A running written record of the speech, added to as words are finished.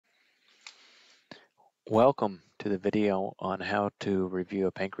Welcome to the video on how to review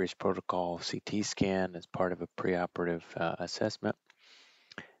a pancreas protocol CT scan as part of a preoperative assessment.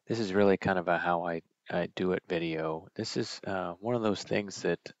 This is really kind of a how I do it video. This is one of those things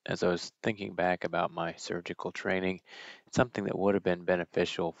that, as I was thinking back about my surgical training, it's something that would have been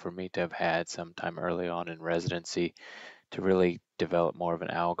beneficial for me to have had sometime early on in residency to really develop more of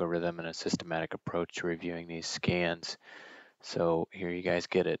an algorithm and a systematic approach to reviewing these scans. So here you guys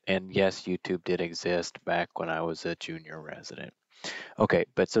get it. And yes, YouTube did exist back when I was a junior resident. Okay,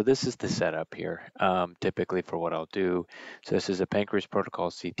 but so this is the setup here, typically for what I'll do. So this is a pancreas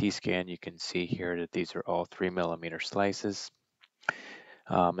protocol CT scan. You can see here that these are all 3 mm slices.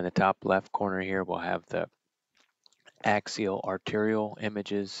 In the top left corner here, we'll have the axial arterial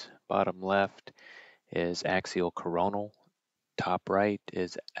images. Bottom left is axial coronal. Top right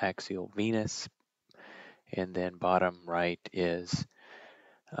is axial venous. And then bottom right is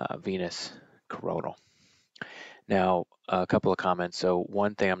venous coronal. Now, a couple of comments. So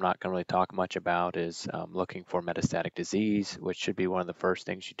one thing I'm not going to really talk much about is looking for metastatic disease, which should be one of the first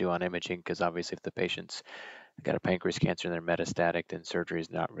things you do on imaging, because obviously if the patient's got a pancreas cancer and they're metastatic, then surgery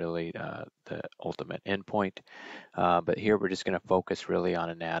is not really the ultimate endpoint. But here we're just going to focus really on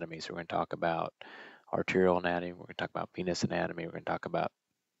anatomy. So we're going to talk about arterial anatomy, we're going to talk about venous anatomy, we're going to talk about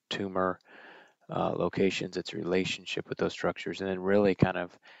tumor locations, its relationship with those structures, and then really kind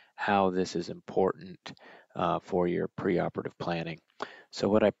of how this is important for your preoperative planning. So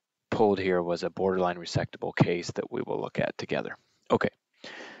what I pulled here was a borderline resectable case that we will look at together. Okay,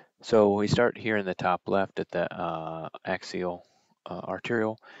 so we start here in the top left at the axial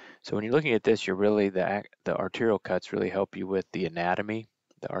arterial. So when you're looking at this, you're really, the arterial cuts really help you with the anatomy,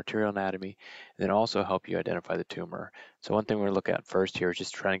 the arterial anatomy, and then also help you identify the tumor. So one thing we're going to look at first here is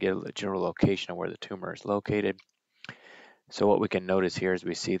just trying to get a general location of where the tumor is located. So what we can notice here is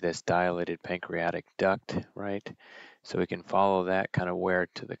we see this dilated pancreatic duct, right? So we can follow that kind of where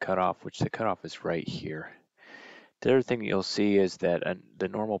to the cutoff, which the cutoff is right here. The other thing you'll see is that the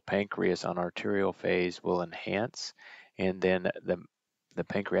normal pancreas on arterial phase will enhance, and then the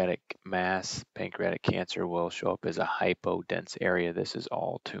pancreatic mass, pancreatic cancer will show up as a hypodense area. This is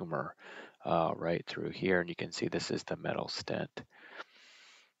all tumor right through here, and you can see this is the metal stent.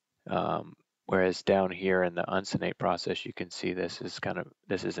 Whereas down here in the uncinate process, you can see this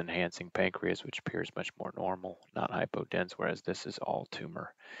is enhancing pancreas, which appears much more normal, not hypodense, whereas this is all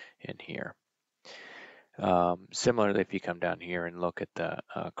tumor in here. Similarly, if you come down here and look at the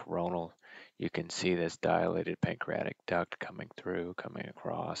coronal, you can see this dilated pancreatic duct coming through, coming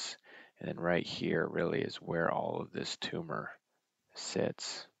across, and then right here really is where all of this tumor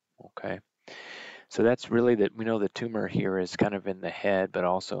sits, okay? So that's really that. We know the tumor here is kind of in the head, but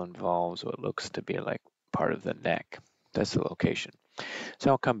also involves what looks to be like part of the neck. That's the location.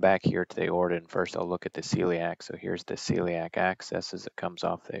 So I'll come back here to the aorta, and first I'll look at the celiac. So here's the celiac access as it comes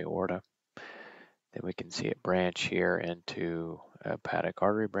off the aorta. Then we can see it branch here into a hepatic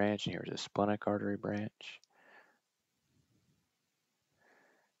artery branch, and here's a splenic artery branch.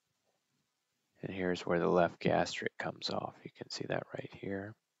 And here's where the left gastric comes off. You can see that right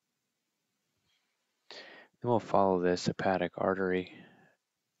here. Then we'll follow this hepatic artery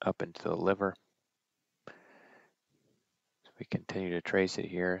up into the liver. So we continue to trace it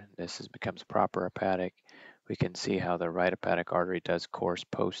here. This becomes proper hepatic. We can see how the right hepatic artery does course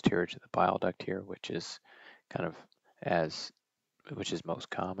posterior to the bile duct here, which is kind of which is most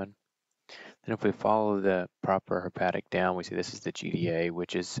common. Then if we follow the proper hepatic down, we see this is the GDA,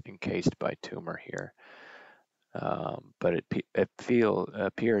 which is encased by tumor here. But it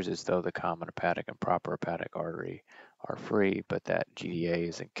appears as though the common hepatic and proper hepatic artery are free, but that GDA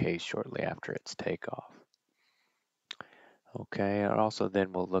is encased shortly after its takeoff. Okay, and also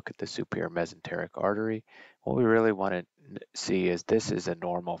then we'll look at the superior mesenteric artery. What we really want to see is this is a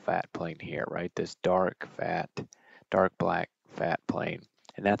normal fat plane here, right? This dark black fat plane.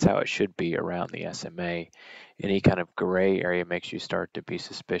 And that's how it should be around the SMA. Any kind of gray area makes you start to be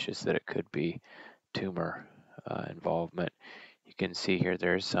suspicious that it could be tumor involvement. You can see here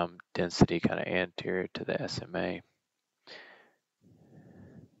there's some density kind of anterior to the SMA.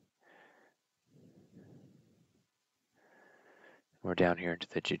 We're down here into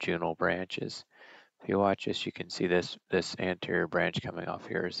the jejunal branches. If you watch this, you can see this anterior branch coming off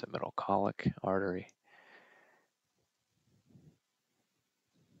here is the middle colic artery.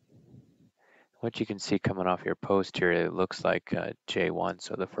 What you can see coming off here posterior, it looks like J1,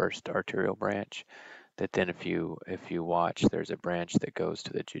 so the first arterial branch. That then if you watch, there's a branch that goes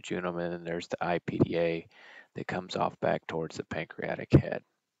to the jejunum, and then there's the IPDA that comes off back towards the pancreatic head.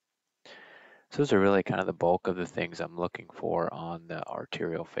 So those are really kind of the bulk of the things I'm looking for on the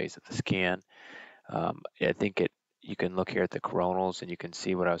arterial phase of the scan. I think you can look here at the coronals and you can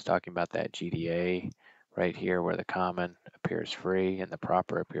see what I was talking about, that GDA right here where the common appears free and the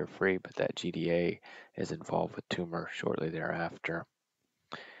proper appear free, but that GDA is involved with tumor shortly thereafter.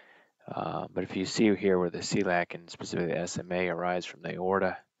 But if you see here where the celiac and specifically the SMA arise from the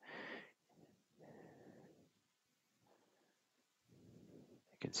aorta,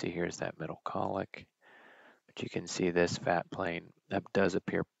 you can see here's that middle colic. But you can see this fat plane that does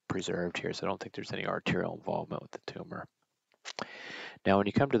appear preserved here, so I don't think there's any arterial involvement with the tumor. Now, when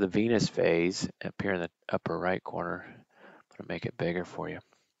you come to the venous phase, up here in the upper right corner, I'm going to make it bigger for you.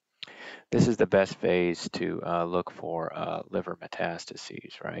 This is the best phase to look for liver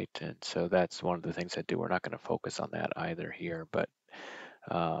metastases, right? And so that's one of the things I do. We're not going to focus on that either here, but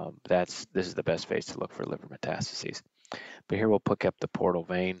this is the best phase to look for liver metastases. But here we'll pick up the portal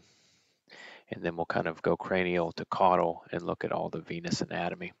vein, and then we'll kind of go cranial to caudal and look at all the venous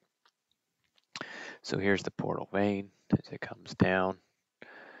anatomy. So here's the portal vein as it comes down.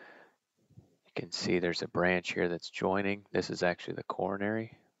 You can see there's a branch here that's joining. This is actually the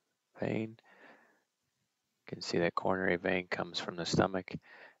coronary vein. You can see that coronary vein comes from the stomach,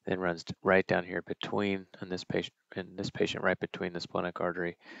 then runs right down here between, in this patient right between the splenic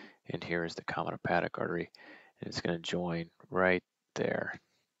artery, and here is the common hepatic artery, and it's going to join right there,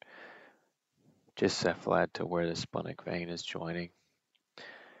 just cephalad to where the splenic vein is joining.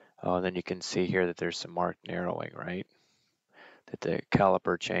 Oh, and then you can see here that there's some marked narrowing, right? That the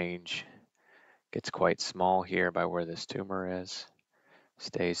caliper change gets quite small here by where this tumor is,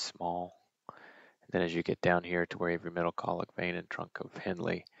 stays small. And then as you get down here to where you have your middle colic vein and trunk of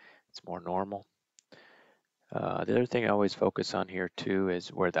Henle, it's more normal. The other thing I always focus on here too is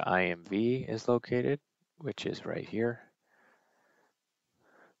where the IMV is located, which is right here.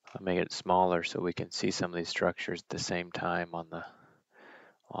 I'll make it smaller so we can see some of these structures at the same time on the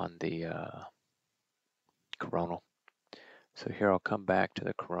coronal. So here I'll come back to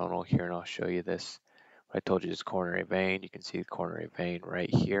the coronal here and I'll show you this. I told you this coronary vein. You can see the coronary vein right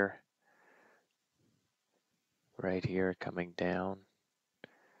here coming down,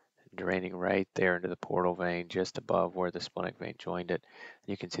 draining right there into the portal vein just above where the splenic vein joined it.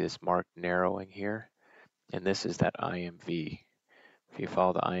 You can see this marked narrowing here, and this is that IMV. If you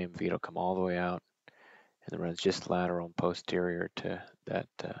follow the IMV, it'll come all the way out and it runs just lateral and posterior to that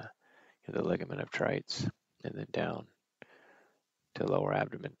the ligament of Treitz, and then down to lower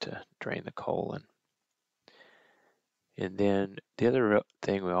abdomen to drain the colon. And then the other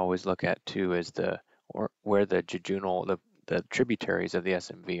thing we always look at too is where the jejunal, the tributaries of the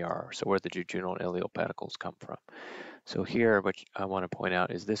SMV are, so where the jejunal and ileal pedicles come from. So here, what I want to point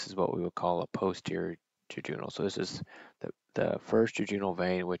out is this is what we would call a posterior jejunal. So this is the first jejunal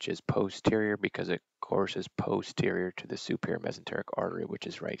vein, which is posterior because it courses posterior to the superior mesenteric artery, which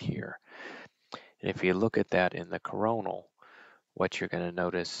is right here. And if you look at that in the coronal, what you're going to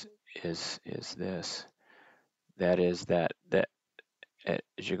notice is this. That is that as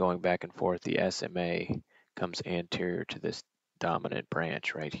you're going back and forth, the SMA comes anterior to this dominant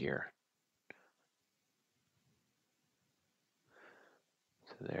branch right here.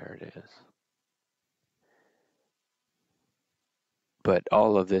 So there it is. But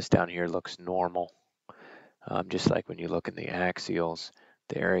all of this down here looks normal. Just like when you look in the axials,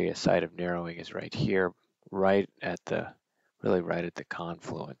 the area site of narrowing is right here, right at the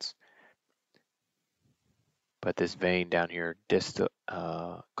confluence. But this vein down here, distal,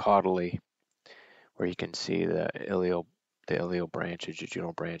 caudally, where you can see the ileal branch, the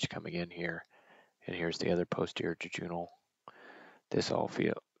jejunal branch coming in here, and here's the other posterior jejunal. This all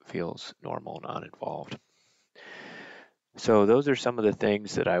feels normal and uninvolved. So those are some of the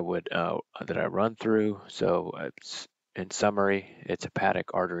things that I would that I run through. So in summary, it's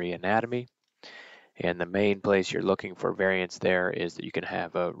hepatic artery anatomy, and the main place you're looking for variance there is that you can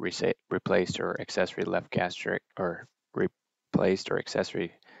have a replaced or accessory left gastric, or replaced or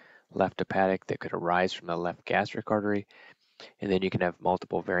accessory left hepatic that could arise from the left gastric artery, and then you can have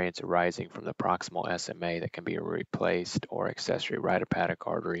multiple variants arising from the proximal SMA that can be a replaced or accessory right hepatic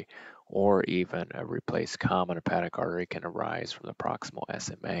artery, or even a replaced common hepatic artery can arise from the proximal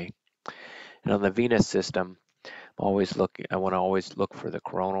SMA. And on the venous system, I want to always look for the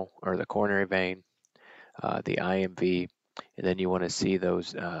coronal or the coronary vein, the IMV, and then you want to see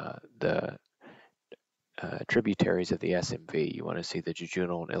those the tributaries of the SMV. You want to see the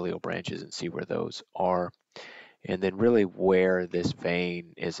jejunal and ileal branches and see where those are, and then really where this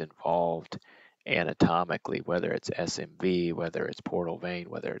vein is involved anatomically, whether it's SMV, whether it's portal vein,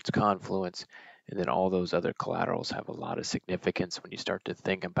 whether it's confluence, and then all those other collaterals have a lot of significance when you start to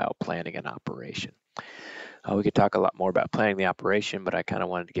think about planning an operation. We could talk a lot more about planning the operation, but I kind of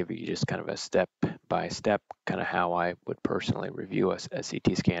wanted to give you just kind of a step-by-step kind of how I would personally review a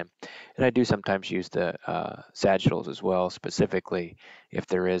CT scan. And I do sometimes use the sagittals as well, specifically if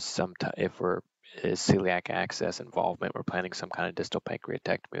there is is celiac access involvement, we're planning some kind of distal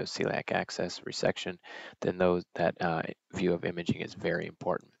pancreatectomy with celiac access resection, then that view of imaging is very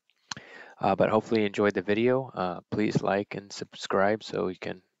important. But hopefully you enjoyed the video. Please like and subscribe so you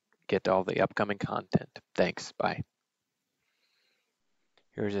can get all the upcoming content. Thanks. Bye.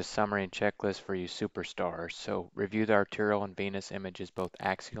 Here's a summary and checklist for you superstars. So review the arterial and venous images, both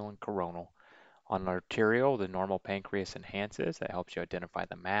axial and coronal. On arterial, the normal pancreas enhances. That helps you identify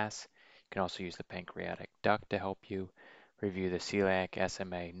the mass. You can also use the pancreatic duct to help you. Review the celiac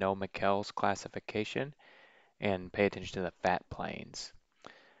SMA no Meckel's classification and pay attention to the fat planes.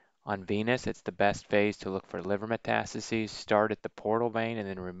 On venous, it's the best phase to look for liver metastases. Start at the portal vein and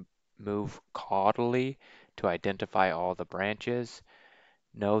then remove caudally to identify all the branches.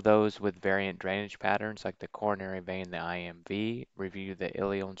 Know those with variant drainage patterns like the coronary vein, the IMV. Review the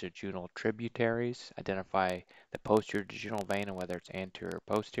ileal and jejunal tributaries. Identify the posterior jejunal vein and whether it's anterior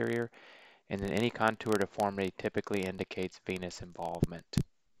or posterior. And then any contour deformity typically indicates venous involvement.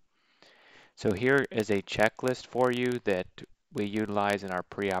 So here is a checklist for you that we utilize in our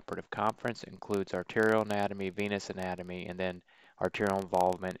preoperative conference. It includes arterial anatomy, venous anatomy, and then arterial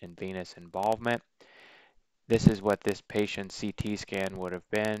involvement and venous involvement. This is what this patient's CT scan would have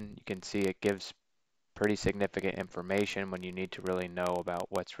been. You can see it gives pretty significant information when you need to really know about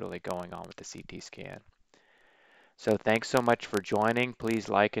what's really going on with the CT scan. So thanks so much for joining. Please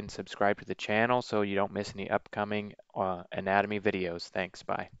like and subscribe to the channel so you don't miss any upcoming anatomy videos. Thanks.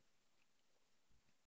 Bye.